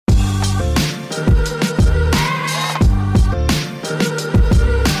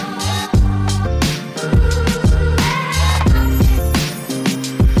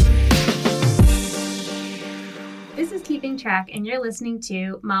Track, and you're listening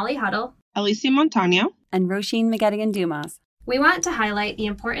to Molly Huddle, Alicia Montano, and Roisin McGettigan-Dumas. We want to highlight the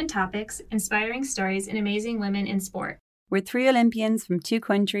important topics, inspiring stories, and amazing women in sport. We're 3 Olympians from 2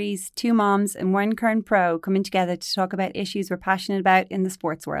 countries, 2 moms, and 1 current pro coming together to talk about issues we're passionate about in the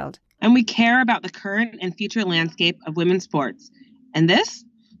sports world. And we care about the current and future landscape of women's sports. And this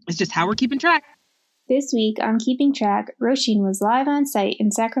is just how we're keeping track. This week on Keeping Track, Roisin was live on site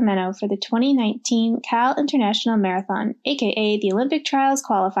in Sacramento for the 2019 Cal International Marathon, aka the Olympic Trials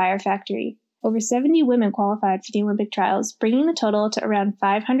Qualifier Factory. Over 70 women qualified for the Olympic Trials, bringing the total to around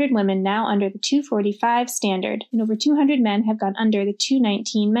 500 women now under the 2:45 standard, and over 200 men have gone under the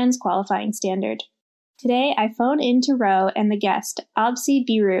 2:19 men's qualifying standard. Today, I phone in to Ro and the guest, Absi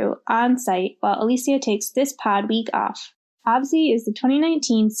Biru, on site while Alicia takes this pod week off. Absi is the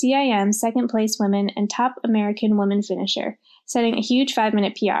 2019 CIM second place woman and top American woman finisher, setting a huge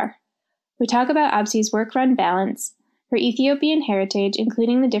 5-minute PR. We talk about Absi's work-run balance, her Ethiopian heritage,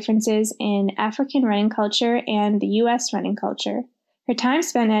 including the differences in African running culture and the U.S. running culture, her time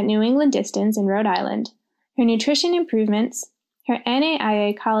spent at New England Distance in Rhode Island, her nutrition improvements, her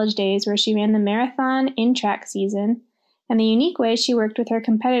NAIA college days where she ran the marathon in track season, and the unique way she worked with her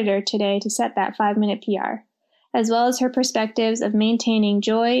competitor today to set that 5-minute PR, as well as her perspectives of maintaining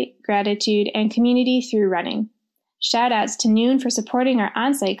joy, gratitude, and community through running. Shoutouts to Noon for supporting our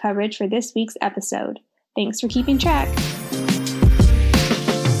on-site coverage for this week's episode. Thanks for keeping track.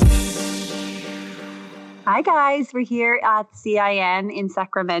 Hi guys, we're here at CIN in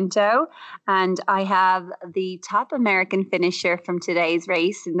Sacramento, and I have the top American finisher from today's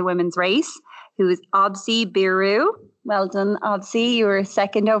race in the women's race, who is Absi Biru. Well done, Absi. You were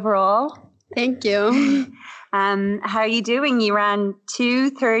second overall. Thank you. How are you doing? You ran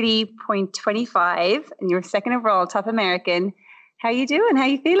 2:30.25 and you were second overall, top American. How are you doing? How are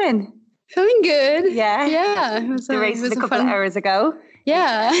you feeling? Feeling good. Yeah. Yeah. The race was a couple of hours ago.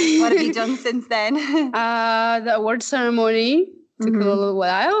 Yeah. What have you done since then? The award ceremony took a little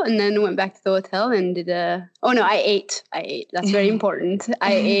while, and then went back to the hotel and did I ate. That's very important.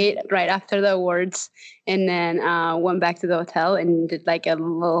 I ate right after the awards, and then went back to the hotel and did like a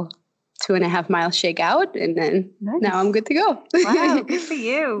little 2.5-mile shakeout, and then now I'm good to go. Wow, good for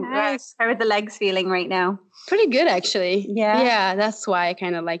you. Nice. How are the legs feeling right now? Pretty good, actually. Yeah. Yeah, that's why I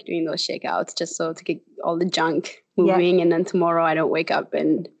kind of like doing those shakeouts, just so to get all the junk moving, and then tomorrow I don't wake up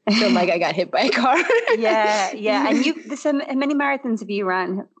and feel like I got hit by a car. Yeah. And how many marathons have you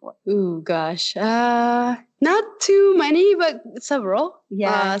run? Ooh, gosh. Not too many, but several.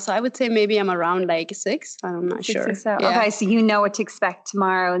 Yeah. So I would say maybe I'm around like 6. I'm not 6 sure. or so. Yeah. Okay, so you know what to expect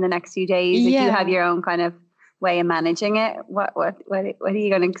tomorrow and the next few days. If you have your own kind of way of managing it, what are you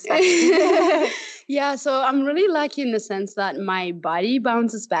going to expect? Yeah, so I'm really lucky in the sense that my body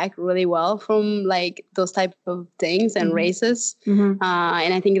bounces back really well from like those type of things and races. And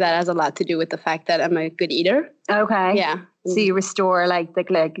I think that has a lot to do with the fact that I'm a good eater. Okay. Yeah. So you restore like the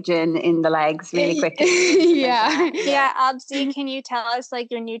glycogen in the legs really quickly. Yeah. Yeah, Absi, can you tell us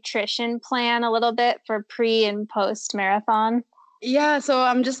like your nutrition plan a little bit for pre and post marathon? Yeah, so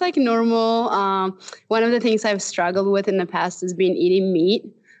I'm just like normal. One of the things I've struggled with in the past has been eating meat.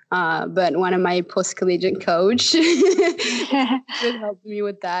 But one of my post-collegiate coach really helped me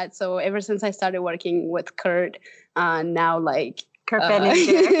with that. So ever since I started working with Kurt, now like Kurt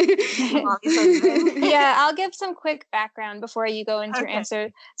Benninger. Yeah, I'll give some quick background before you go into your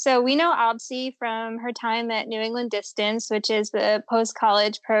answer. So we know Absi from her time at New England Distance, which is the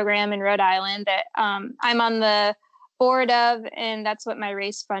post-college program in Rhode Island that I'm on the board of, and that's what my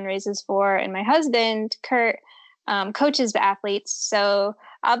race fundraises for. And my husband, Kurt, coaches the athletes. So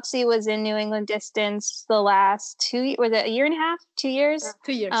Absi was in New England Distance the last 2 was it a year and a half, 2 years?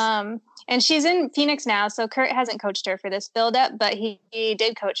 2 years. And she's in Phoenix now. So Kurt hasn't coached her for this build-up, but he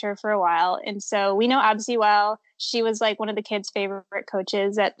did coach her for a while. And so we know Absi well. She was like one of the kids' favorite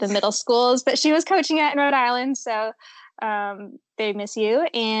coaches at the middle schools that she was coaching at in Rhode Island. So they miss you.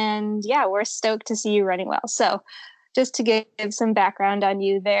 And yeah, we're stoked to see you running well. So just to give some background on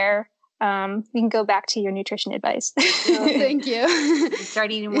you there, you can go back to your nutrition advice. Oh, thank you.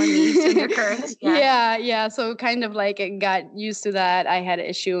 Start eating more meat in your current. Yeah. So kind of like I got used to that. I had an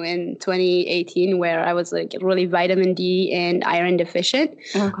issue in 2018 where I was like really vitamin D and iron deficient.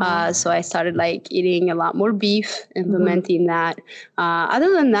 Okay. So I started like eating a lot more beef, implementing that.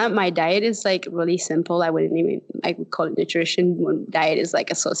 Other than that, my diet is like really simple. I would call it nutrition when diet is like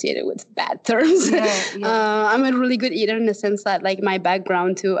associated with bad terms. I'm a really good eater in the sense that like my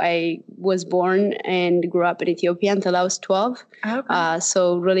background too, I was born and grew up in Ethiopia until I was 12. Okay.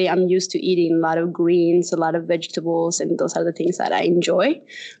 So really, I'm used to eating a lot of greens, a lot of vegetables, and those are the things that I enjoy.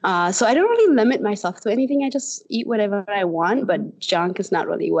 So I don't really limit myself to anything. I just eat whatever I want, but junk is not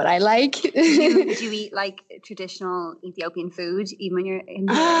really what I like. Do you eat like traditional Ethiopian food even when you're in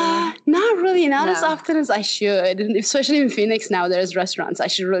here? Not really, not No. as often as I should. And especially in Phoenix now, there's restaurants. I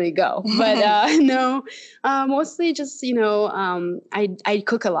should really go. But no, mostly just, I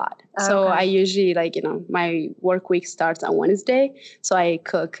cook a lot. So Okay. I usually my work week starts on Wednesday. So I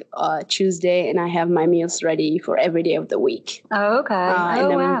cook Tuesday and I have my meals ready for every day of the week. Oh, okay.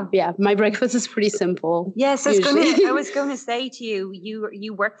 And then, Wow. yeah, my breakfast is pretty simple. Yes, usually. I was going to say to you,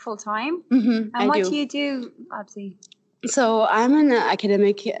 you work full time, Mhm, and what do. do you do, Absi? So I'm an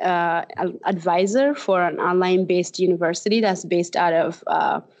academic advisor for an online-based university that's based out of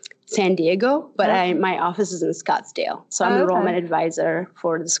San Diego, but Okay. my office is in Scottsdale. So I'm Oh, an okay. enrollment advisor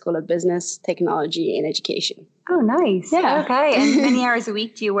for the School of Business, Technology, and Education. Oh, nice. Yeah. Okay. And how many hours a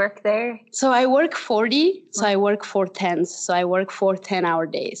week do you work there? So I work 40, so I work 4/10s. So I work 4 10-hour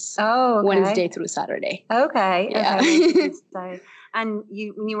days, Oh, okay. Wednesday through Saturday. Okay. Yeah. Okay. So, and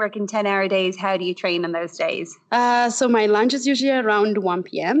when you work in 10-hour days, how do you train on those days? So my lunch is usually around 1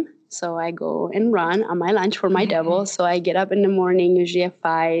 p.m. So I go and run on my lunch for my double. So I get up in the morning, usually at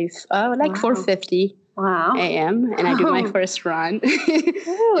 4:50 Wow. a.m. and I do my first run.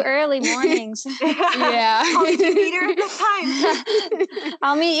 Ooh, early mornings. Yeah. Oh, did you meet her at that time?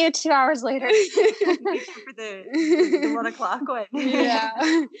 I'll meet you 2 hours later. For the 1 o'clock one. Yeah.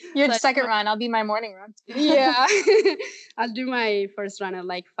 Your But- second run. I'll be my morning run. Yeah. I'll do my first run at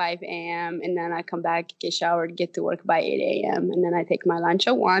like 5 a.m. and then I come back, get showered, get to work by 8 a.m. And then I take my lunch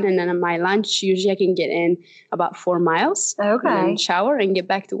at 1. And then on my lunch, usually I can get in about 4 miles. And Okay. then shower and get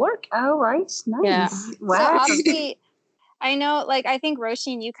back to work. Oh, right. Nice. Yeah. Wow. So obviously, I know, I think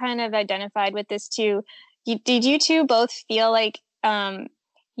Roisin, you kind of identified with this too. Did you two both feel like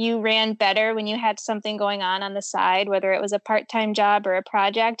you ran better when you had something going on the side, whether it was a part-time job or a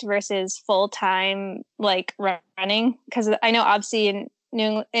project versus full-time, running? Because I know obviously in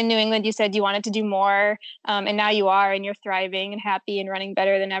New England, you said you wanted to do more, and now you are, and you're thriving and happy and running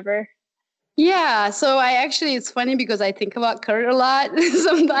better than ever. Yeah, so it's funny because I think about Kurt a lot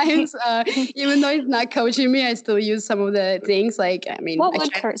sometimes. Even though he's not coaching me, I still use some of the things. What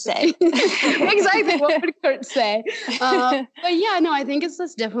would Kurt say? Exactly, what would Kurt say? But yeah, no, I think it's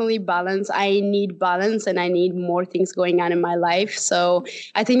just definitely balance. I need balance and I need more things going on in my life. So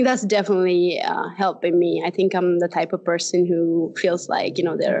I think that's definitely helping me. I think I'm the type of person who feels like,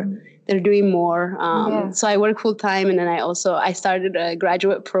 they're doing more. So I work full time, and then I started a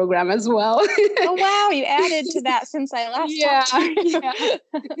graduate program as well. Oh wow, you added to that since I last talked to you.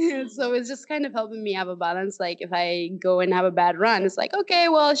 Yeah. So it's just kind of helping me have a balance. Like if I go and have a bad run, it's like, okay,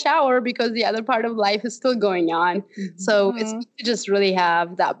 well, shower because the other part of life is still going on. So it's good to just really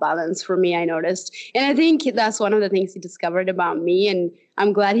have that balance for me, I noticed. And I think that's one of the things he discovered about me. And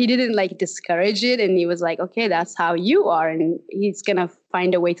I'm glad he didn't discourage it. And he was like, okay, that's how you are. And he's going to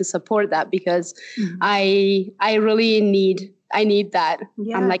find a way to support that because I really need that.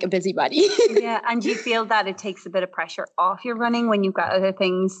 Yeah. I'm like a busybody. Yeah. And do you feel that it takes a bit of pressure off your running when you've got other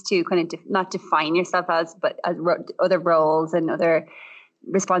things to kind of not define yourself as, but as other roles and other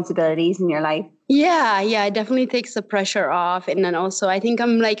responsibilities in your life? Yeah, it definitely takes the pressure off. And then also I think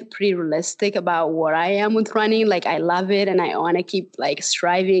I'm pretty realistic about what I am with running. I love it and I want to keep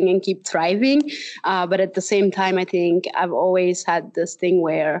striving and keep thriving. But at the same time, I think I've always had this thing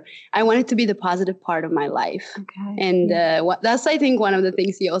where I want it to be the positive part of my life. Okay. And that's, I think, one of the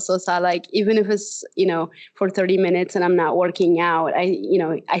things he also saw, even if it's, for 30 minutes and I'm not working out,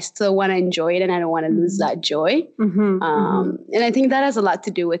 I still want to enjoy it and I don't want to lose that joy. And I think that has a lot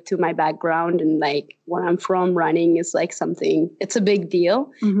to do with my background and where I'm from. Running is it's a big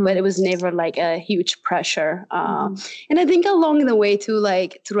deal, but it was never a huge pressure. And I think along the way too,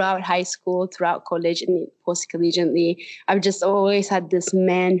 throughout high school, throughout college and post-collegiately, I've just always had this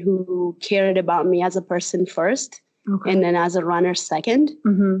man who cared about me as a person first. Okay. And then as a runner second.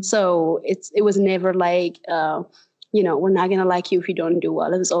 So it was never we're not going to like you if you don't do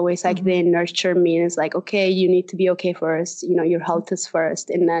well. It was always they nurture me. And it's okay, you need to be okay first. Your health is first.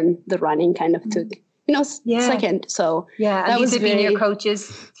 And then the running kind of took, second. So that was been your coaches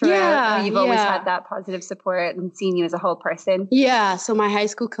throughout. You've always had that positive support and seen you as a whole person. Yeah. So my high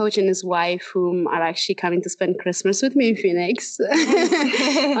school coach and his wife, whom are actually coming to spend Christmas with me in Phoenix.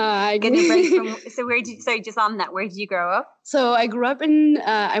 Getting a break from. So just on that, where did you grow up? So I grew up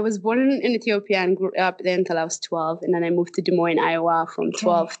I was born in Ethiopia and grew up there until I was 12. And then I moved to Des Moines, Iowa from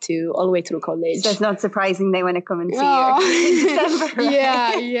 12 to all the way through college. So it's not surprising they want to come and see you in December,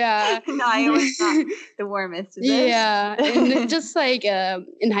 right? Yeah. No, Iowa's not the warmest, is it? Yeah. And just like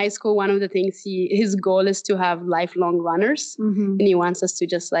in high school, one of the things his goal is to have lifelong runners. Mm-hmm. And he wants us to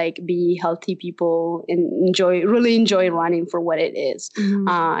just like be healthy people and really enjoy running for what it is. Mm-hmm.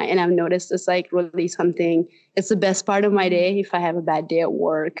 And I've noticed it's like really something. It's the best part of my day. If I have a bad day at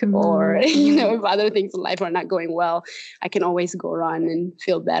work or, if other things in life are not going well, I can always go run and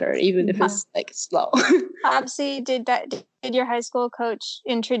feel better, even if it's like slow. Obviously, did your high school coach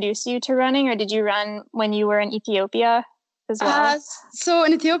introduce you to running, or did you run when you were in Ethiopia as well? So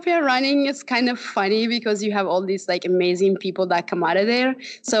in Ethiopia, running is kind of funny because you have all these like amazing people that come out of there.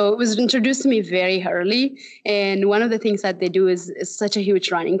 So it was introduced to me very early. And one of the things that they do is such a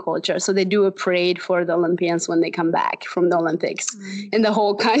huge running culture. So they do a parade for the Olympians when they come back from the Olympics. Mm-hmm. And the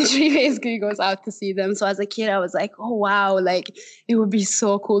whole country basically goes out to see them. So as a kid, I was like, oh, wow, like it would be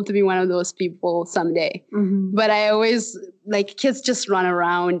so cool to be one of those people someday. Mm-hmm. But I always like kids just run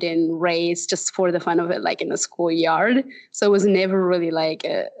around and race just for the fun of it, like in a schoolyard. So it was never really like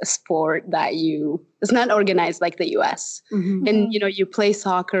a sport that it's not organized like the US. Mm-hmm. And, you play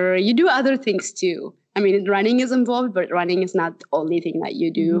soccer, you do other things too. I mean, running is involved, but running is not the only thing that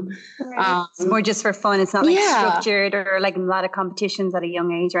you do. Right. It's more just for fun. It's not like structured or like a lot of competitions at a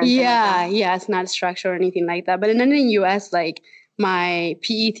young age or anything like that. Yeah, it's not structured or anything like that. But in the US, like my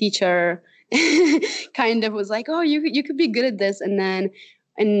PE teacher kind of was like, oh, you could be good at this. And then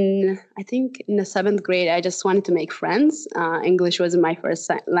I think in the 7th grade, I just wanted to make friends. English was my first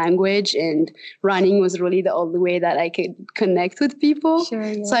language, and running was really the only way that I could connect with people. Sure,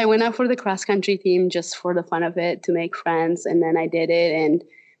 yeah. So I went out for the cross country team just for the fun of it, to make friends. And then I did it. And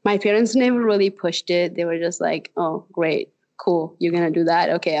my parents never really pushed it. They were just like, oh, great. Cool, you're going to do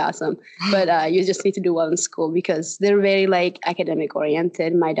that? Okay, awesome. But you just need to do well in school, because they're very like academic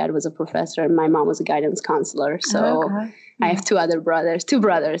oriented. My dad was a professor and my mom was a guidance counselor. So I have two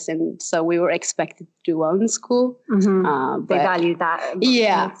brothers. And so we were expected to do well in school. Mm-hmm. They valued that.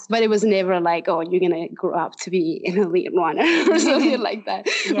 Yeah, but it was never like, oh, you're going to grow up to be an elite runner or something like that.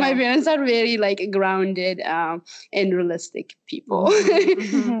 Yeah. My parents are very like grounded and realistic people.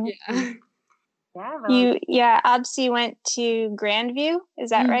 Mm-hmm. Yeah. Yeah, Absi went to Grandview,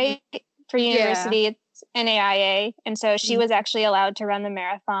 is that right? For university, it's NAIA. And so she was actually allowed to run the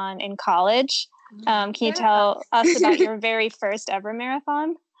marathon in college. Can you tell us about your very first ever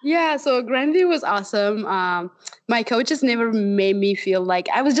marathon? Yeah, so Grandview was awesome. My coaches never made me feel like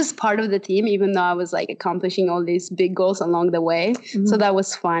I was just part of the team, even though I was like accomplishing all these big goals along the way. Mm-hmm. So that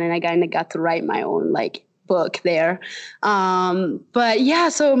was fun. And I kind of got to write my own like book there. But yeah,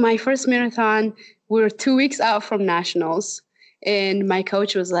 so my first marathon, we were 2 weeks out from nationals, and my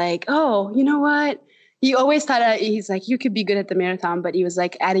coach was like, oh, you know what? He always thought he's like, you could be good at the marathon, but he was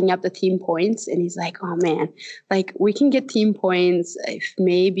like adding up the team points. And he's like, oh man, like we can get team points if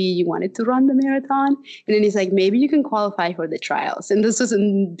maybe you wanted to run the marathon. And then he's like, maybe you can qualify for the trials. And this was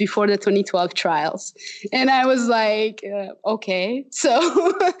before the 2012 trials. And I was like, okay. So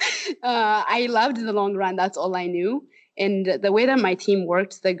I loved the long run. That's all I knew. And the way that my team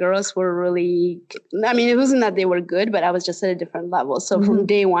worked, the girls were really, I mean, it wasn't that they were good, but I was just at a different level. So from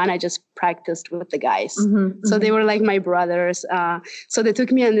day one, I just practiced with the guys. So they were like my brothers. So they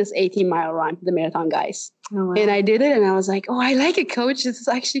took me on this 18-mile run, the marathon guys. Oh, wow. And I did it. And I was like, oh, I like it, coach. This is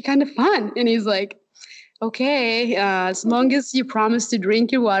actually kind of fun. And he's like, okay, as long as you promise to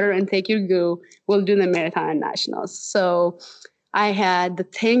drink your water and take your goo, we'll do the marathon nationals. So I had the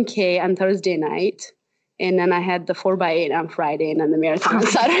 10K on Thursday night. And then I had the 4x8 on Friday, and then the marathon on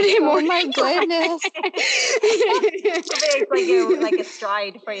Saturday morning. Oh my goodness! It's like a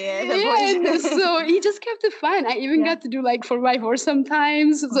stride for you. Yeah, so he just kept it fun. I even got to do like 4x4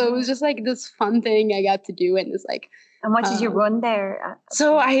 sometimes. So it was just like this fun thing I got to do, and it's like. And what did you run there?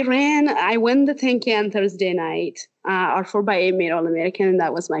 So I won the 10K on Thursday night. Our 4x8 made All-American, and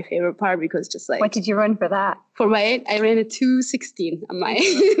that was my favorite part because just like... What did you run for that? 4x8, I ran a 2:16 on my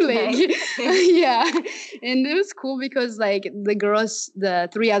leg. Yeah. And it was cool because like the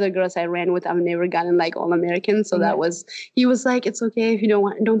 3 other girls I ran with, I've never gotten like All-American. So he was like, it's okay if you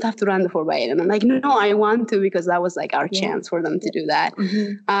don't have to run the 4x8. And I'm like, no, I want to, because that was like our chance for them to do that.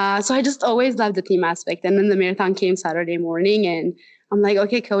 So I just always loved the team aspect. And then the marathon came Saturday morning, and I'm like,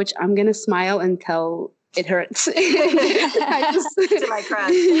 okay, coach, I'm going to smile and tell it hurts. Till I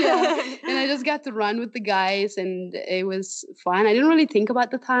crash. And I just got to run with the guys, and it was fun. I didn't really think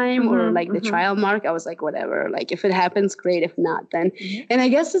about the time or like the trial mark. I was like, whatever. Like if it happens, great. If not, then. And I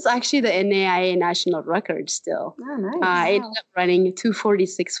guess it's actually the NAIA national record still. Oh, nice. I ended up running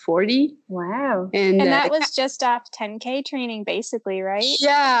 2:46.40. Wow. And that was just off 10K training, basically, right?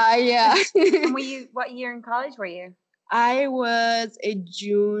 Yeah. And what year in college were you? I was a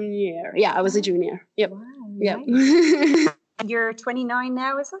junior. Yeah, I was a junior. Yep. Wow. Yep. Nice. You're 29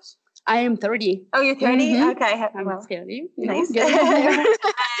 now, is it? I am 30. Oh, you're 30? Okay. I'm Well, 30. nice. Get and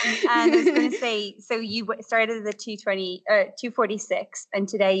I was going to say, so you started at 246, and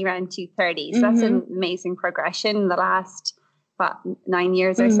today you ran 230. So that's an amazing progression in the last, 9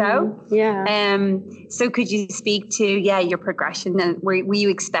 years or so. Yeah. So could you speak to, your progression? And were you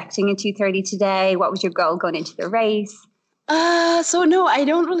expecting a 230 today? What was your goal going into the race? So no, I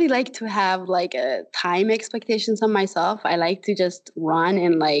don't really like to have like a time expectations on myself. I like to just run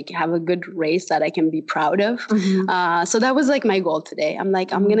and like have a good race that I can be proud of. So that was like my goal today. I'm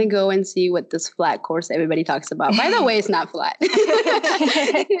like, I'm going to go and see what this flat course everybody talks about. By the way, it's not flat.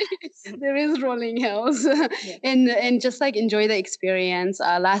 There is rolling hills and just like enjoy the experience.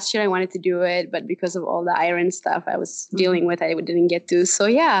 Last year I wanted to do it, but because of all the iron stuff I was dealing with, I didn't get to. So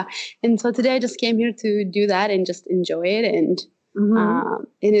yeah. And so today I just came here to do that and just enjoy it. And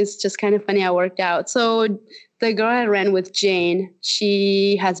it is just kind of funny. I worked out. So the girl I ran with, Jane,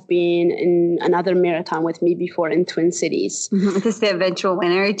 she has been in another marathon with me before in Twin Cities. Is this the eventual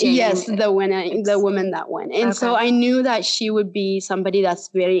winner, Jane? Yes, the woman that won. And so I knew that she would be somebody that's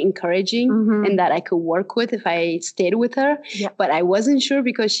very encouraging and that I could work with if I stayed with her. But I wasn't sure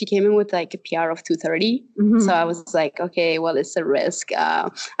because she came in with like a PR of 2:30. So I was like, okay, well, it's a risk. I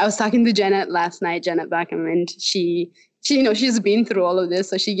was talking to Janet last night, Janet Backham, and she, she's been through all of this,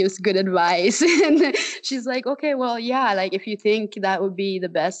 so she gives good advice. And she's like, okay, well, yeah, like if you think that would be the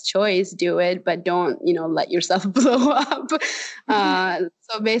best choice, do it, but don't, let yourself blow up.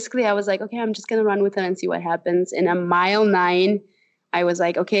 So basically I was like, okay, I'm just going to run with it and see what happens. And on mile 9, I was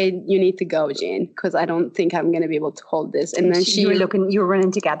like, okay, you need to go, Jane, because I don't think I'm going to be able to hold this. And then you were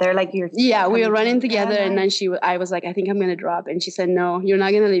running together, like you're. Yeah, we were running together, and then I was like, I think I'm going to drop, and she said, no, you're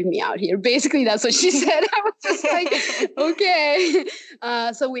not going to leave me out here. Basically, that's what she said. I was just like, okay.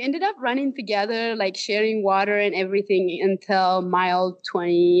 So we ended up running together, like sharing water and everything until mile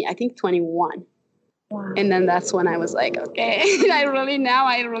 21. Wow. And then that's when I was like, okay, I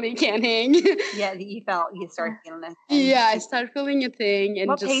really can't hang. Yeah, you started feeling it. Yeah, I started feeling a thing. And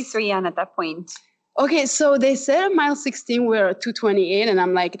what pace were you on at that point? Okay, so they said at mile 16 we're at 2:28, and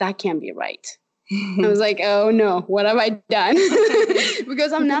I'm like, that can't be right. I was like, oh no, what have I done?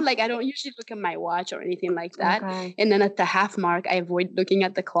 Because I'm not like, I don't usually look at my watch or anything like that. Okay. And then at the half mark, I avoid looking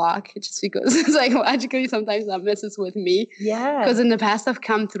at the clock just because psychologically sometimes that messes with me. Yeah. Because in the past I've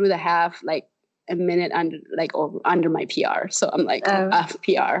come through the half like a minute under my PR. So I'm like, off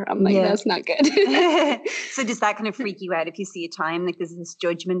PR. I'm like, that's not good. So does that kind of freak you out if you see a time? Like there's this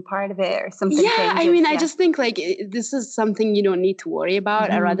judgment part of it or something? Yeah, I mean, I just think like this is something you don't need to worry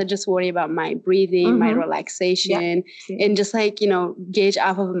about. I'd rather just worry about my breathing, my relaxation, and just like, gauge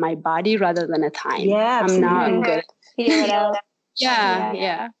off of my body rather than a time. Yeah, I'm not good. Feel it out.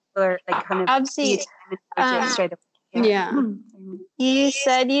 Yeah. Or like kind of obviously, you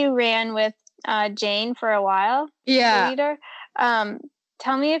said you ran with Jane for a while. Yeah. Leader.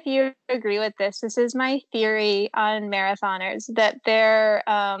 Tell me if you agree with this. This is my theory on marathoners, that they're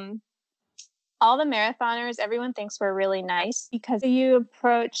all the marathoners, everyone thinks we're really nice because you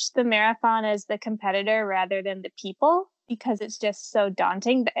approach the marathon as the competitor rather than the people, because it's just so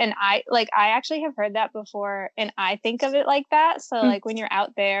daunting. And I actually have heard that before, and I think of it like that. So like when you're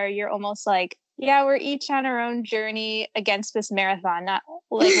out there, you're almost like, yeah, we're each on our own journey against this marathon, not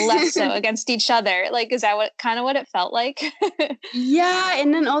like less so against each other. Like, is that what it felt like? Yeah.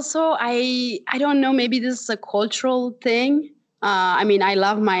 And then also I don't know, maybe this is a cultural thing. I mean, I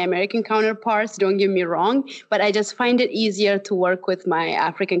love my American counterparts, don't get me wrong, but I just find it easier to work with my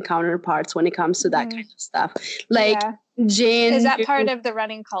African counterparts when it comes to that kind of stuff. Like Jane. Is that part of the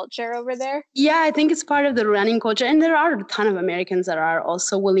running culture over there? Yeah, I think it's part of the running culture. And there are a ton of Americans that are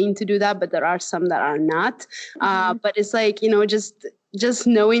also willing to do that, but there are some that are not. But it's like, just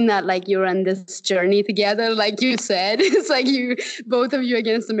knowing that like you're on this journey together, like you said, it's like both of you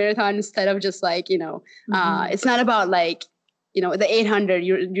against the marathon instead of just like, it's not about like, the 800,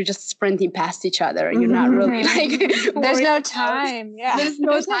 you're just sprinting past each other. You're not really like, there's no time. Yeah. There's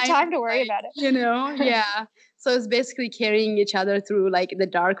no time to worry about it. Yeah. So it's basically carrying each other through like the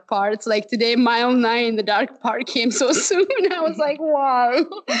dark parts. Like today, mile 9, the dark part came so soon. I was like, wow.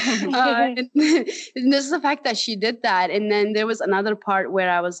 And this is the fact that she did that. And then there was another part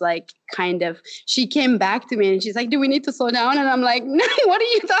where I was like, she came back to me and she's like, do we need to slow down? And I'm like, no, what are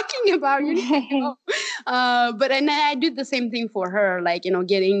you talking about? You need to go. But and I did the same thing for her, like,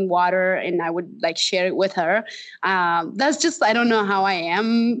 getting water, and I would like share it with her. That's just, I don't know how I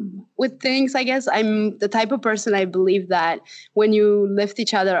am with things. I guess I'm the type of person, I believe that when you lift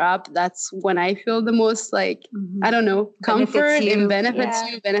each other up, that's when I feel the most like, I don't know, comfort and benefits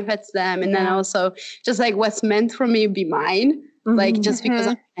you, benefits them. And then also just like what's meant for me be mine. Like just because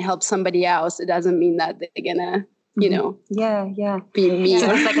I help somebody else, it doesn't mean that they're gonna, be me.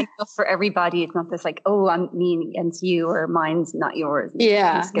 So it's like enough for everybody. It's not this like, oh, I'm me against you, or mine's not yours.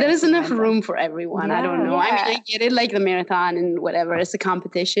 Yeah, there is enough room for everyone. I don't know. I mean, I get it, like the marathon and whatever, it's a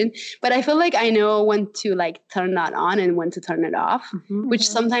competition, but I feel like I know when to like turn that on and when to turn it off, which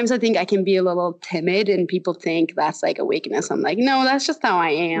sometimes I think I can be a little timid and people think that's like a weakness. I'm like, no, that's just how I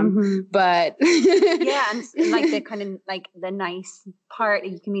am. But and like the kind of like the nice part,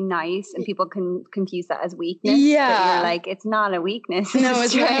 you can be nice and people can confuse that as weakness. But you're like, it's not a weakness. No,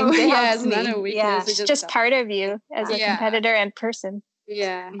 it's not a weakness. Yeah. It's just part of you as a competitor and person.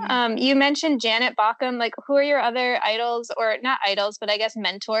 Yeah. You mentioned Janet Bauckham. Like, who are your other idols, or not idols, but I guess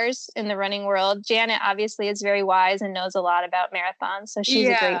mentors in the running world? Janet obviously is very wise and knows a lot about marathons, so she's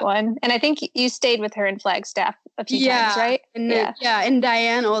a great one. And I think you stayed with her in Flagstaff a few times, right? And and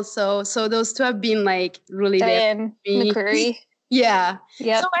Diane also. So those two have been like really Diane McCurry. Yeah.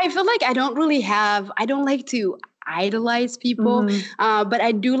 So I feel like I don't like to idolize people, but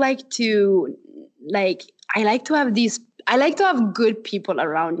I do like to I like to have good people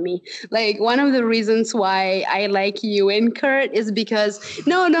around me. Like one of the reasons why I like you and Kurt is because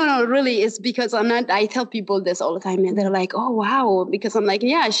really it's because I tell people this all the time and they're like, oh wow, because I'm like,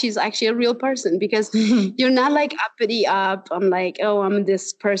 yeah, she's actually a real person, because you're not like uppity up. I'm like, oh, I'm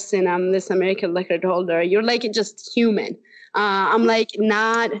this person, I'm this American record holder. You're like just human. I'm like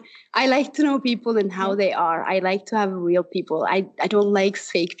I like to know people and how they are. I like to have real people. I don't like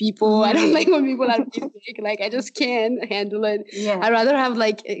fake people. I don't like when people are fake. Like I just can't handle it. I'd rather have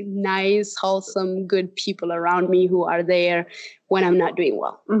like nice, wholesome, good people around me who are there when I'm not doing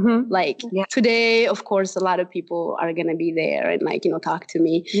well. Like today, of course, a lot of people are going to be there and like, talk to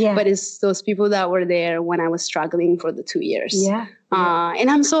me. But it's those people that were there when I was struggling for the 2 years. And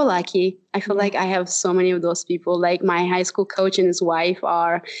I'm so lucky. I feel like I have so many of those people. Like my high school coach and his wife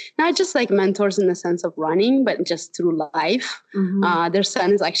are not just like mentors in the sense of running, but just through life. Their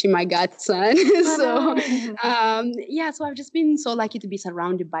son is actually my godson. So I've just been so lucky to be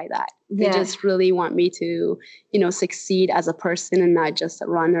surrounded by that. They just really want me to, succeed as a person and not just a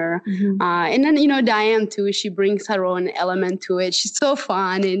runner. And then, Diane too, she brings her own element to it. She's so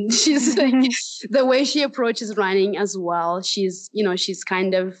fun, and she's like, the way she approaches running as well. She's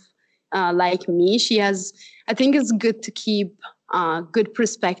kind of like me. I think it's good to keep good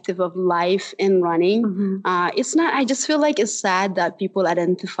perspective of life and running. I just feel like it's sad that people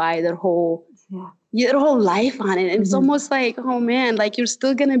identify their whole life on it. And it's almost like, oh man, like you're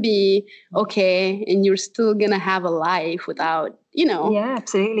still going to be okay. And you're still going to have a life without,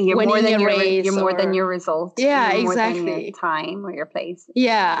 absolutely. You're more than your results. Yeah, you're exactly. More than your time or your place.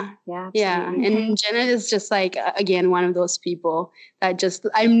 Yeah. And Janet is just like, again, one of those people that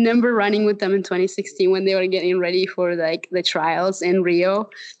I remember running with them in 2016 when they were getting ready for like the trials in Rio.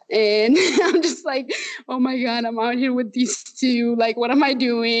 And I'm just like, oh my God, I'm out here with these two. Like, what am I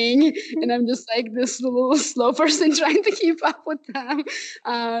doing? And I'm just like this little slow person trying to keep up with them.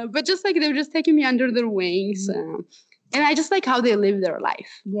 But just like, they were just taking me under their wings. And I just like how they live their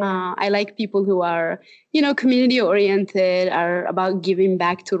life. I like people who are, community oriented, are about giving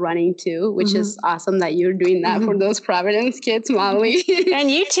back to running too, which is awesome that you're doing that for those Providence kids, Molly.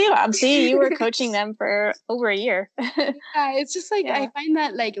 And you too, Absi. You were coaching them for over a year. It's just like, I find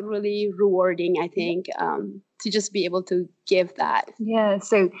that like really rewarding, I think, to just be able to give that. Yeah.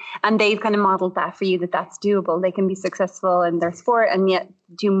 So, and they've kind of modeled that for you, that's doable. They can be successful in their sport and yet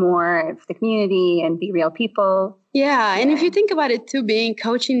do more for the community and be real people. Yeah. And if you think about it too,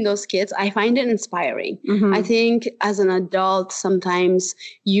 coaching those kids, I find it inspiring. I think as an adult, sometimes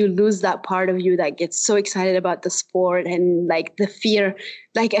you lose that part of you that gets so excited about the sport and like the fear.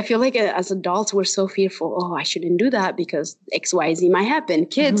 Like, I feel like as adults, we're so fearful. Oh, I shouldn't do that because XYZ might happen.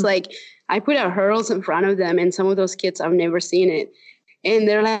 Kids, like I put out hurdles in front of them, and some of those kids, I've never seen it. And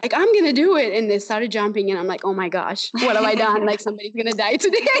they're like, I'm going to do it. And they started jumping and I'm like, oh my gosh, what have I done? Like somebody's going to die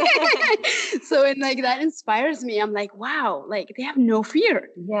today. So, and like that inspires me. I'm like, wow, like they have no fear.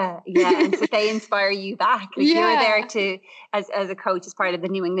 Yeah. And so they inspire you back. Like you're there to, as a coach, as part of the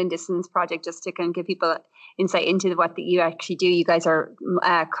New England Distance Project, just to kind of give people insight into what you actually do. You guys are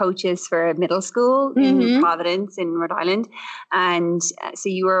coaches for middle school in Providence in Rhode Island. And so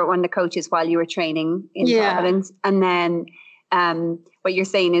you were one of the coaches while you were training in Providence. And then what you're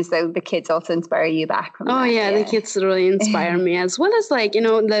saying is though the kids also inspire you back from that. The kids really inspire me, as well as like, you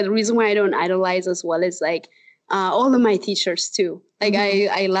know, the reason why I don't idolize as well is like all of my teachers too. Like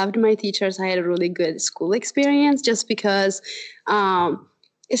I loved my teachers. I had a really good school experience just because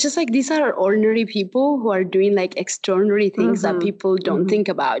it's just like these are ordinary people who are doing like extraordinary things that people don't think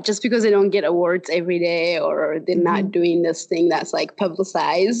about just because they don't get awards every day or they're not doing this thing that's like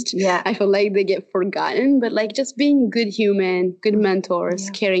publicized. Yeah. I feel like they get forgotten, but like just being good human, good mentors,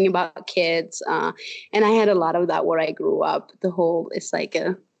 caring about kids. And I had a lot of that where I grew up. It's like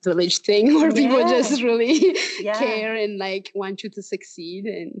a village thing where people just really care and like want you to succeed.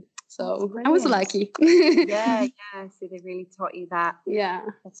 And so I was lucky. So they really taught you that. Yeah,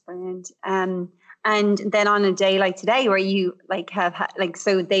 that's brilliant. And then on a day like today, where you like have like,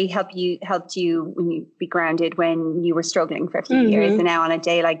 so they helped you when you be grounded when you were struggling for a few years, and now on a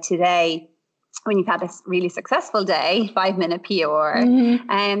day like today, when you've had a really successful day, 5-minute PR,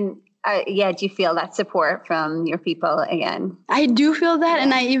 do you feel that support from your people again? I do feel that,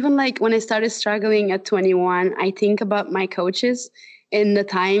 and I even like when I started struggling at 21, I think about my coaches in the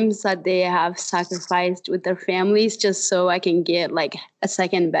times that they have sacrificed with their families just so I can get like a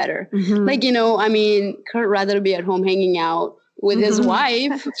second better. Like, you know, I mean, Kurt rather be at home hanging out with his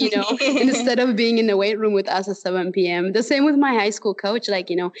wife, you know, instead of being in the weight room with us at 7 p.m. The same with my high school coach.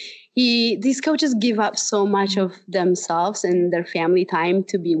 Like, you know, these coaches give up so much of themselves and their family time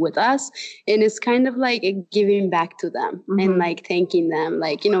to be with us. And it's kind of like giving back to them and like thanking them.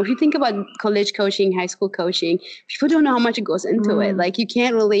 Like, you know, if you think about college coaching, high school coaching, people don't know how much it goes into it. Like you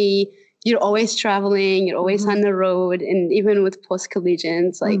can't really, you're always traveling, you're always on the road. And even with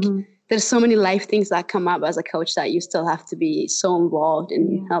post-collegians, like, there's so many life things that come up as a coach that you still have to be so involved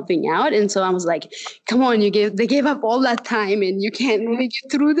in helping out. And so I was like, come on, they gave up all that time and you can't really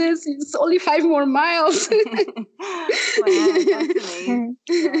get through this. It's only 5 more miles.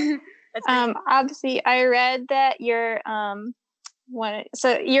 Obviously I read that you're,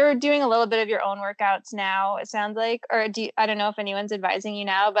 so you're doing a little bit of your own workouts now, it sounds like, or I don't know if anyone's advising you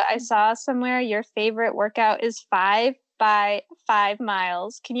now, but I saw somewhere your favorite workout is 5 by 5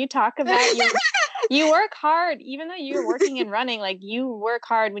 miles. Can you talk about you work hard, even though you're working and running, like you work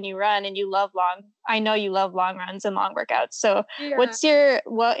hard when you run and I know you love long runs and long workouts. So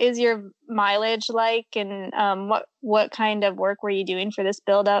what is your mileage like? And what kind of work were you doing for this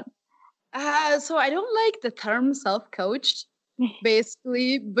build up? So I don't like the term self-coached.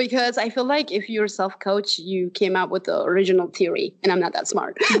 Basically, because I feel like if you're self-coach, you came up with the original theory, and I'm not that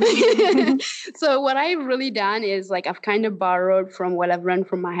smart. So what I've really done is like I've kind of borrowed from what I've learned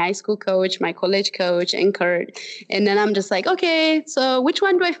from my high school coach, my college coach, and Kurt. And then I'm just like, okay, so which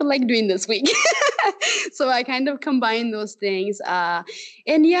one do I feel like doing this week? So I kind of combine those things.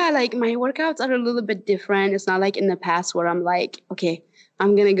 And yeah, like my workouts are a little bit different. It's not like in the past where I'm like, okay,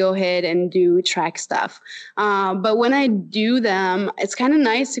 I'm going to go ahead and do track stuff. But when I do them, it's kind of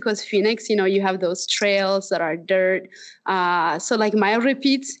nice because Phoenix, you know, you have those trails that are dirt. So like mile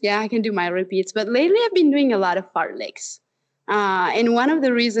repeats, I can do mile repeats. But lately I've been doing a lot of fartleks. And one of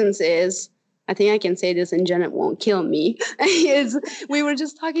the reasons is, I think I can say this and Janet won't kill me, is we were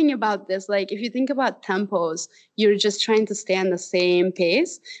just talking about this. Like if you think about tempos, you're just trying to stay on the same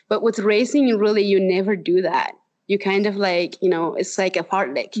pace. But with racing, really, you never do that. You kind of like, you know, it's like a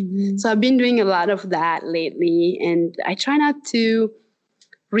fartlek. So I've been doing a lot of that lately, and I try not to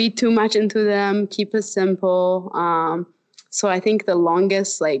read too much into them, keep it simple. So I think the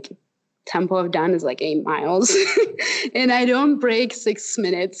longest like tempo I've done is like 8 miles. And I don't break 6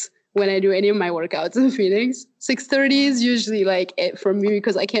 minutes when I do any of my workouts in Phoenix. 6:30 is usually like it for me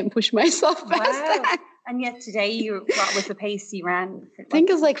because I can't push myself fast. Wow. And yet today, what was the pace you ran? I think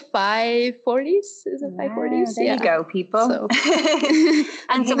it was like 5:40s. Is it 5:40s? There you go, people. So.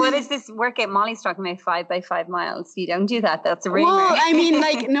 And so what is this workout Molly's talking about, 5 by 5 miles? You don't do that. That's a rumor. Well, I mean,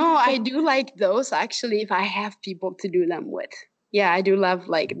 like, no, I do like those actually if I have people to do them with. Yeah, I do love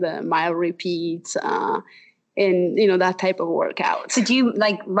like the mile repeats and, you know, that type of workout. So do you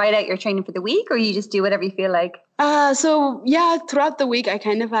like write out your training for the week or you just do whatever you feel like? So yeah, throughout the week, I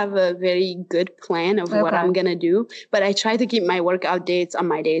kind of have a very good plan of what I'm going to do, but I try to keep my workout dates on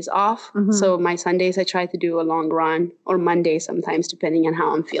my days off. So my Sundays, I try to do a long run, or Monday sometimes, depending on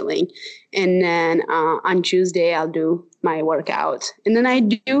how I'm feeling. And then on Tuesday, I'll do my workout. And then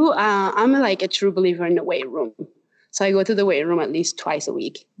I'm like a true believer in the weight room. So I go to the weight room at least twice a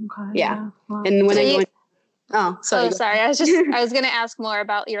week. Okay. Yeah. Wow. And when sorry. I was going to ask more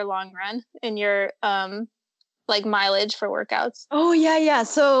about your long run and your like mileage for workouts. Oh yeah.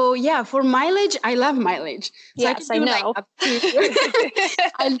 So yeah, for mileage, I love mileage. So yes, I know.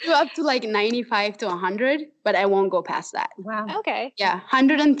 I'll do up to like 95 to 100, but I won't go past that. Wow. Okay. Yeah,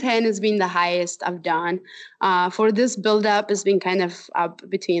 110 has been the highest I've done. For this build up, has been kind of up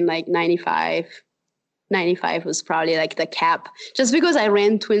between like 95. 95 was probably like the cap, just because I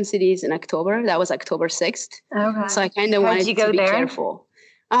ran Twin Cities in October. That was October 6th. Okay. So I kind of wanted to be careful.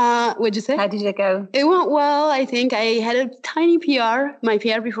 What'd you say? How did it go? It went well. I think I had a tiny PR. My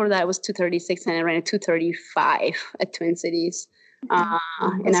PR before that was 236, and I ran a 235 at Twin Cities. And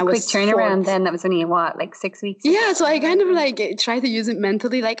I was quick turnaround then. That was only like 6 weeks. Yeah, so I kind of like try to use it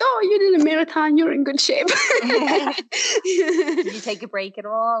mentally, like, oh, you did a marathon, you're in good shape. Did you take a break at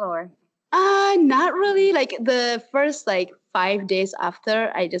all, or? Not really. Like the first 5 days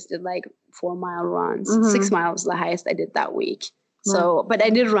after, I just did like 4-mile runs. 6 miles the highest I did that week. So, but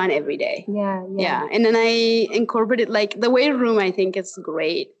I did run every day. Yeah. And then I incorporated like the weight room. I think it's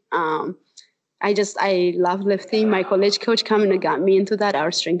great. I love lifting. My college coach and got me into that,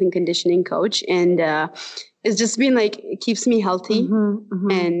 our strength and conditioning coach. And it's just been like, it keeps me healthy.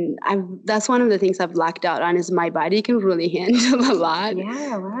 And that's one of the things I've blacked out on, is my body can really handle a lot.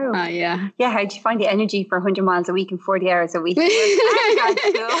 Yeah, wow. Yeah. Yeah, how'd you find the energy for 100 miles a week and 40 hours a week? Tell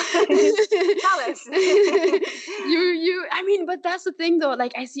us. But that's the thing though,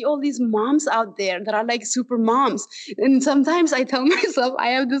 like I see all these moms out there that are like super moms. And sometimes I tell myself, I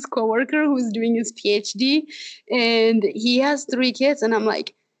have this coworker who's doing his PhD and he has 3 kids. And I'm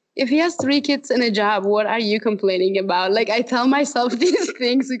like, if he has 3 kids and a job, what are you complaining about? Like, I tell myself these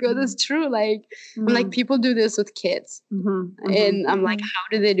things because it's true. Like, I'm like, people do this with kids. And I'm like, how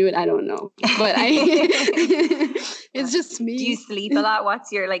do they do it? I don't know. But it's just me. Do you sleep a lot? What's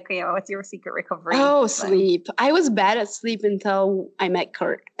your secret recovery? Oh, sleep. I was bad at sleep until I met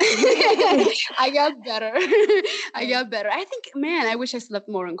Kurt. I got better. I think, man, I wish I slept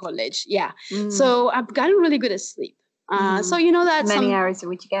more in college. Yeah. So I've gotten really good at sleep. So you know that many hours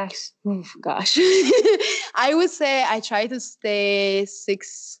would you get? Oh gosh, I would say I try to stay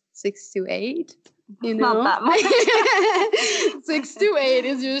 6 to 8. You know, not that much. 6 to 8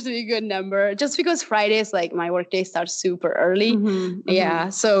 is usually a good number. Just because Fridays, like my work day starts super early. Yeah.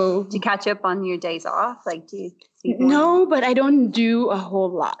 So do you catch up on your days off? Like, do you? No, but I don't do a whole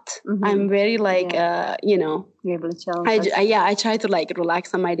lot. I'm very you're able to chill. I try to like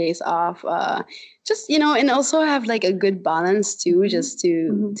relax on my days off. Just, and also have like a good balance too, just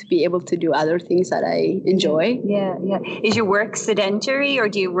to be able to do other things that I enjoy. Yeah. Is your work sedentary, or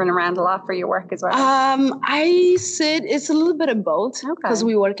do you run around a lot for your work as well? It's a little bit of both, because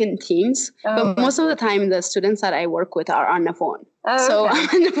we work in teams. But most of the time, the students that I work with are on the phone. So I'm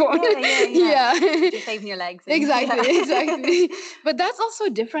on the phone. Yeah. You're saving your legs. Exactly. But that's also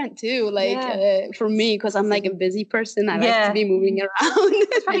different too. Like for me, because I'm like a busy person. I like to be moving around.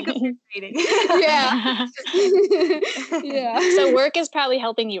 It's probably good for training. Yeah. So work is probably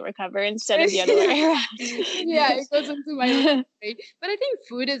helping you recover instead of the other way around. Yeah, it goes into my recovery. But I think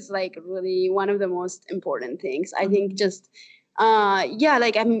food is like really one of the most important things. I think just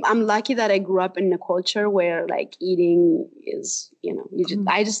like I'm lucky that I grew up in a culture where like eating is,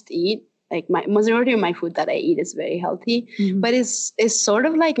 I just eat. Like my majority of my food that I eat is very healthy, but it's sort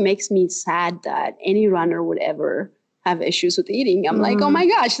of like makes me sad that any runner would ever have issues with eating. I'm like, oh my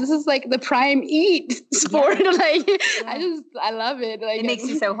gosh, this is like the prime eat sport. I love it. Like it makes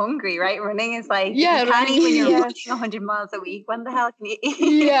you so hungry, right? Running is like you can't eat when you're running 100 miles a week. When the hell can you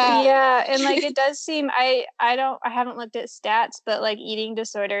eat? Yeah, and like it does seem I haven't looked at stats, but like eating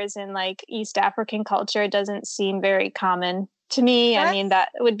disorders in like East African culture doesn't seem very common to me. I mean, that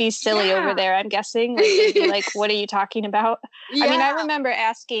would be silly over there, I'm guessing. Like, they'd be like, what are you talking about? I mean, I remember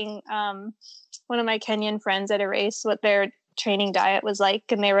asking one of my Kenyan friends at a race what their training diet was like,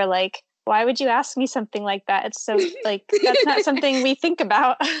 and they were like, why would you ask me something like that? It's so like, that's not something we think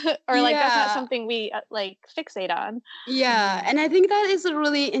about, or like that's not something we like fixate on. Yeah. And I think that is a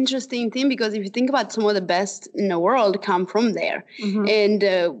really interesting thing, because if you think about, some of the best in the world come from there. And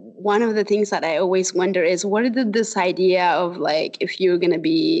one of the things that I always wonder is, what did this idea of like, if you're going to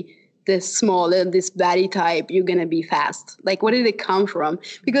be this small and this baddie type, you're going to be fast? Like, where did it come from?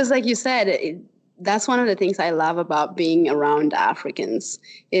 Because like you said, that's one of the things I love about being around Africans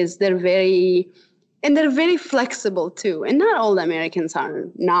is they're very flexible too. And not all Americans are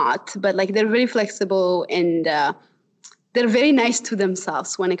not, but like they're very flexible and they're very nice to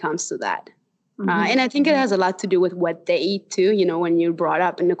themselves when it comes to that. And I think it has a lot to do with what they eat too. You know, when you're brought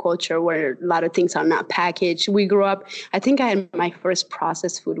up in a culture where a lot of things are not packaged. We grew up, I think I had my first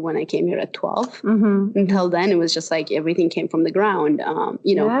processed food when I came here at 12. Until then, it was just like everything came from the ground.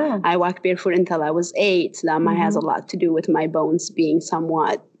 I walked barefoot until I was 8. That might has a lot to do with my bones being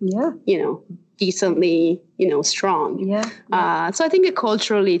somewhat, decently, strong. So I think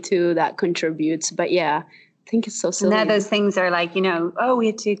culturally too, that contributes. But yeah, I think it's so silly. Now those things are like, we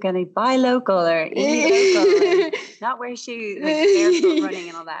had to kind of buy local or eat local and not wear shoes, like barefoot running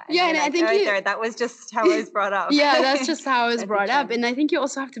and all that. And and I think that was just how I was brought up. That's just how I was brought up. And I think you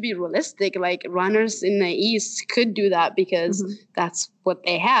also have to be realistic. Like runners in the East could do that because that's what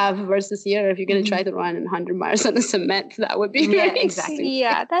they have versus here. If you're going to try to run 100 miles on the cement, that would be exactly.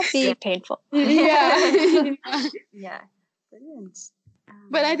 Yeah, that'd be painful. Brilliant.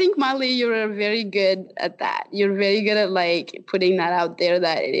 But I think, Molly, you're very good at that. You're very good at like putting that out there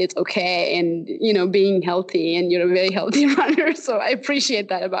that it's okay and, being healthy, and you're a very healthy runner. So I appreciate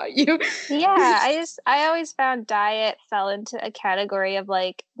that about you. Yeah, I always found diet fell into a category of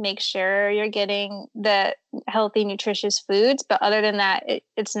like, make sure you're getting the healthy, nutritious foods. But other than that,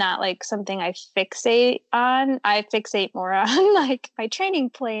 it's not like something I fixate on. I fixate more on like my training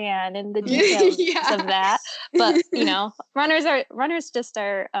plan and the details of that. But, runners just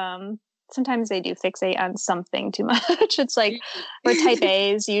are, sometimes they do fixate on something too much. It's like, we're type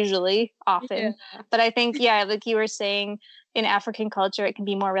A's usually, often. But I think, like you were saying, in African culture, it can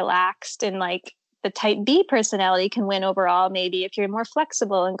be more relaxed, and like the type B personality can win overall, maybe if you're more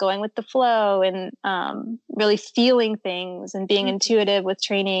flexible and going with the flow and really feeling things and being intuitive with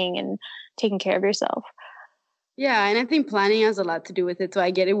training and taking care of yourself. Yeah, and I think planning has a lot to do with it. So I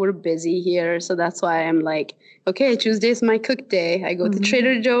get it, we're busy here. So that's why I'm like, okay, Tuesday is my cook day. I go to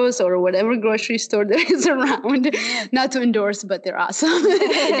Trader Joe's or whatever grocery store there is around. Not to endorse, but they're awesome.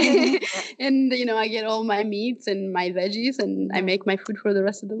 And, I get all my meats and my veggies, and I make my food for the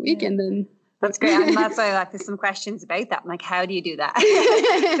rest of the week. And then... That's great. And that's why there's some questions about that. I'm like, how do you do that? So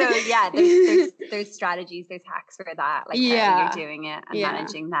there's strategies, there's hacks for that, like how you're doing it and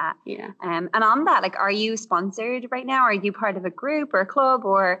managing that. And on that, like, are you sponsored right now? Are you part of a group or a club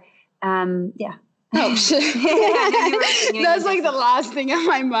or Oh, shit. That's like the last thing on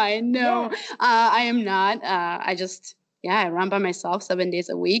my mind. No, I am not. I run by myself 7 days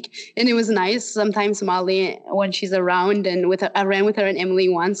a week. And it was nice. Sometimes Molly, when she's around, and I ran with her and Emily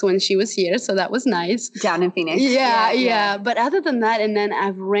once when she was here. So that was nice. Down in Phoenix. Yeah. But other than that, and then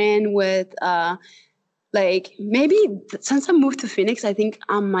I've ran with, maybe since I moved to Phoenix, I think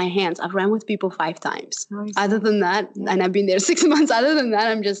on my hands, I've ran with people 5 times. Other than that, and I've been there 6 months. Other than that,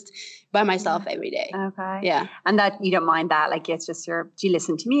 I'm just by myself every day. Okay. Yeah. And that you don't mind that? Like, it's just do you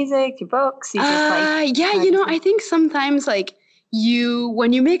listen to music, to books? You just I think sometimes like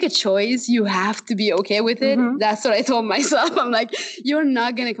when you make a choice, you have to be okay with it. That's what I told myself. I'm like, you're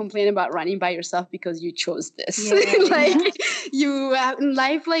not going to complain about running by yourself because you chose this. You have in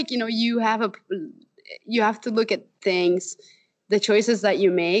life, you have to look at things, the choices that you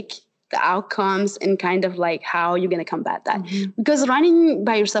make, the outcomes, and kind of like how you're going to combat that. Because running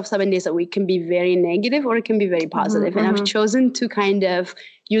by yourself 7 days a week can be very negative or it can be very positive. And I've chosen to kind of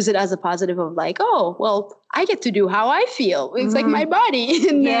use it as a positive of like, oh, well, I get to do how I feel. It's like my body.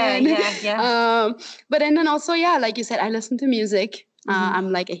 And but then also, like you said, I listen to music.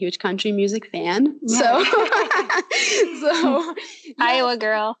 I'm like a huge country music fan. So Iowa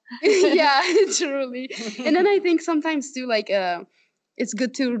girl. Yeah, truly. And then I think sometimes too, like, it's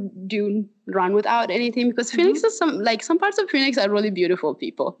good to run without anything, because Phoenix is some parts of Phoenix are really beautiful,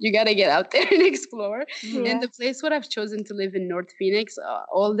 people. You got to get out there and explore. And the place where I've chosen to live in North Phoenix,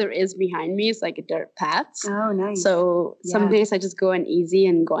 all there is behind me is like dirt paths. Oh, nice. So some days I just go on easy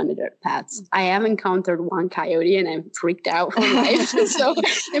and go on the dirt paths. I have encountered one coyote and I'm freaked out for life. So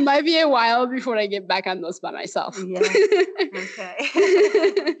it might be a while before I get back on those by myself. Yeah.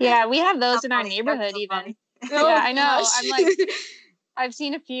 Okay. Yeah, we have those in our neighborhood even. Yeah, I know. I'm like... I've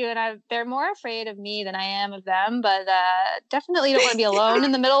seen a few, and they're more afraid of me than I am of them, but definitely don't want to be alone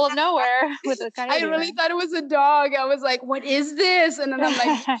in the middle of nowhere with a coyote. I really thought it was a dog. I was like, what is this? And then I'm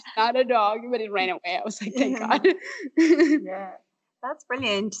like, it's not a dog, but it ran away. I was like, thank God. Yeah, that's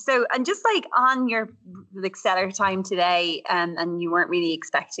brilliant. So, and just like on your stellar time today, and you weren't really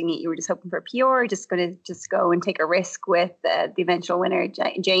expecting it, you were just hoping for a PR, just going to go and take a risk with the eventual winner,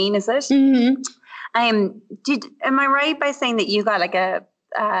 Jane, is it? Mm-hmm. Am I right by saying that you got like a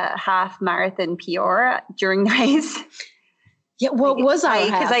half marathon PR during the race? Yeah, what was I?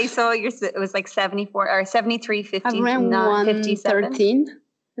 Because I saw it was like 74 or 73:50. I ran 1:13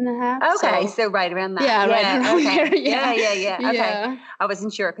 and a half. Okay, so right around that. Yeah, right around okay. there. Yeah. Okay. Yeah. I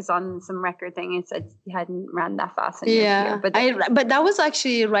wasn't sure because on some record thing it said you hadn't ran that fast. Yeah, but that was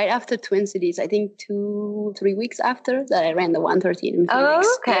actually right after Twin Cities. I think 2-3 weeks after that I ran the 1:13 in Phoenix.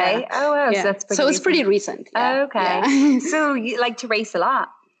 Oh, okay. Yeah. Oh, wow. Yeah. So that's pretty So it's recent. pretty recent. Yeah. Okay. Yeah. So you like to race a lot?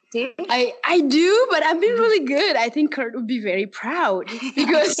 Do you? I do, but I've been really good. I think Kurt would be very proud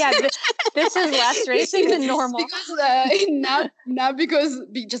because this is less racing than normal. Because, not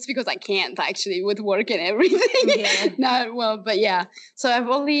just because I can't actually with work and everything. Yeah. But yeah. So I've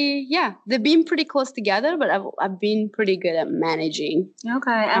only they've been pretty close together, but I've been pretty good at managing.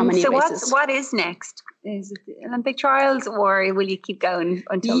 Okay. How many so races. what is next? Is it the Olympic trials or will you keep going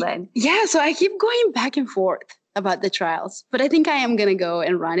until then? Yeah. So I keep going back and forth about the trials, but I think I am gonna go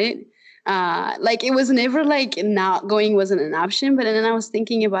and run it. It was never like not going wasn't an option, but then I was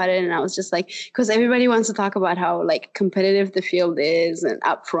thinking about it and I was just like, because everybody wants to talk about how like competitive the field is and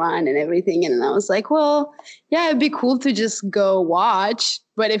up front and everything, and then I was like, well, yeah, it'd be cool to just go watch,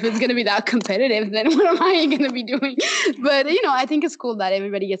 but if it's gonna be that competitive, then what am I gonna be doing? But I think it's cool that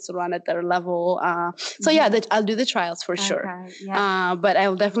everybody gets to run at their level. So yeah, I'll do the trials for sure. Okay, yeah. But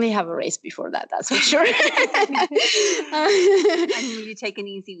I'll definitely have a race before that. That's for sure. And will you take an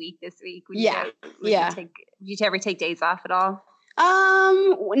easy week this week? Will you ever take days off at all?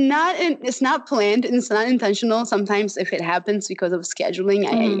 It's not planned and it's not intentional. Sometimes if it happens because of scheduling,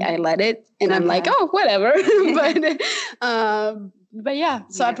 I let it and I'm like, oh, whatever. But yeah,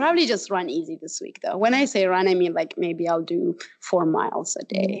 so I probably just run easy this week though. When I say run, I mean like maybe I'll do 4 miles a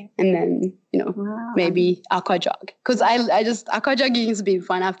day and then, maybe aqua jog. Cause aqua jogging has been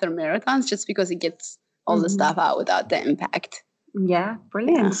fun after marathons just because it gets all the stuff out without the impact. Yeah,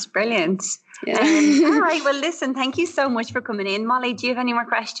 brilliant. Yeah. All right, well, listen, thank you so much for coming in. Molly, do you have any more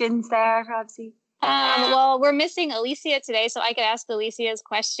questions there, Robsy? Well, we're missing Alicia today, so I could ask Alicia's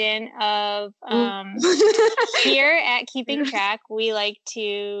question of here at Keeping Track, we like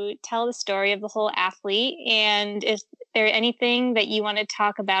to tell the story of the whole athlete. And is there anything that you want to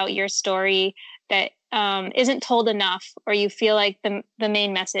talk about your story that isn't told enough, or you feel like the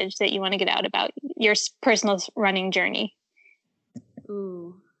main message that you want to get out about your personal running journey?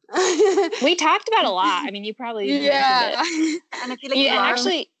 Ooh. We talked about a lot. I mean, you probably mentioned it. And I feel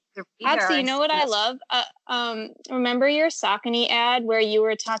like Absi, you know what I love? Remember your Saucony ad where you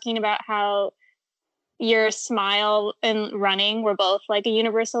were talking about how your smile and running were both like a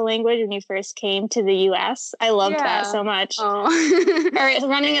universal language when you first came to the US? I loved that so much. Oh. Or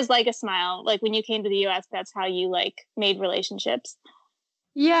running is like a smile. Like when you came to the US, that's how you like made relationships.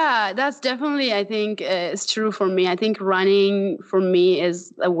 Yeah, that's definitely, I think, is true for me. I think running for me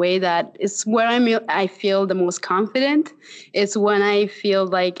is a way that it's where I feel the most confident. It's when I feel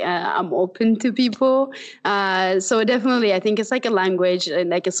like I'm open to people. So definitely, I think it's like a language,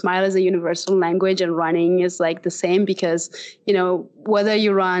 like a smile is a universal language, and running is like the same because, whether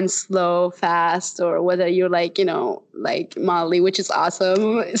you run slow, fast, or whether you're like Molly, which is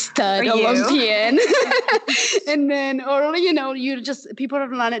awesome, stud, Olympian, and then, or, you're just, people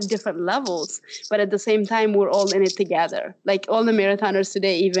run at different levels, but at the same time, we're all in it together. Like all the marathoners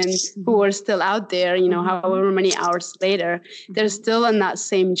today, even who are still out there, however many hours later, they're still on that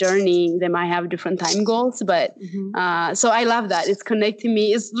same journey. They might have different time goals, but so I love that. It's connecting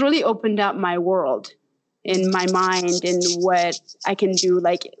me. It's really opened up my world in my mind and what I can do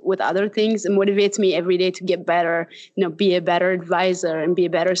like with other things. It motivates me every day to get better, be a better advisor and be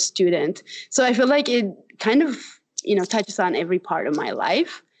a better student. So I feel like it kind of, touches on every part of my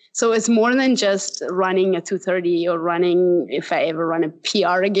life. So it's more than just running a 2:30 or running, if I ever run a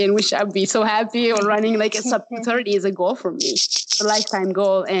PR again, which I'd be so happy, or running like a sub 2:30 is a goal for me, a lifetime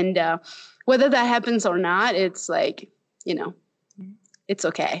goal. And whether that happens or not, it's like, it's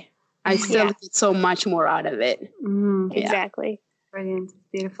okay. I still get so much more out of it. Exactly. Brilliant.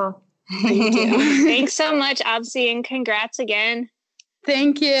 Beautiful. Thank you. Thanks so much, Absi, and congrats again.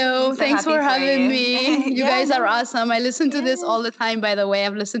 Thank you. Thanks for having me. You guys are no. awesome. I listen to this all the time, by the way.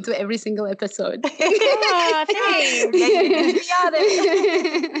 I've listened to every single episode. Oh, thanks.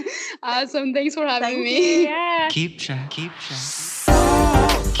 Awesome. Thanks for having me. Yeah. Keep track. Keep track.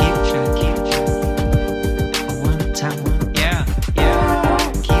 Keep track. Keep track. One time. Yeah.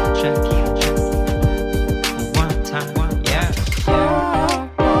 Yeah. Keep track. Keep track. One time. One. Yeah. Yeah.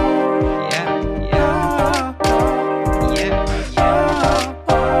 Yeah. Yeah. Yeah.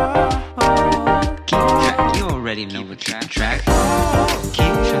 Keep track. You already know what keep track. Keep track.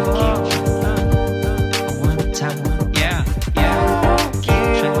 Keep track. One time. Yeah. Yeah. Keep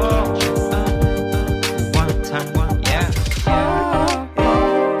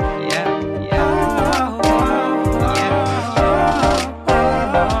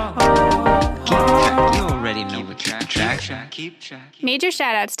Major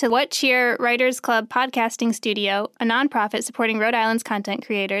shoutouts to What Cheer Writers Club Podcasting Studio, a nonprofit supporting Rhode Island's content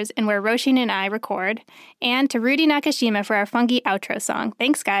creators and where Roshin and I record, and to Rudy Nakashima for our funky outro song.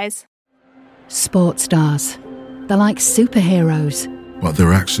 Thanks, guys. Sports stars. They're like superheroes. But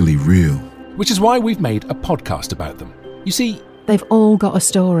they're actually real. Which is why we've made a podcast about them. You see, they've all got a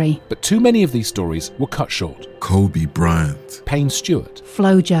story. But too many of these stories were cut short. Kobe Bryant. Payne Stewart.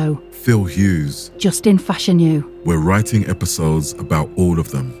 Flojo. Phil Hughes. Justin Fashanu. We're writing episodes about all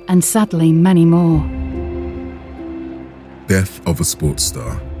of them. And sadly, many more. Death of a Sports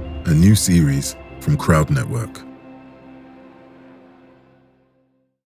Star. A new series from Crowd Network.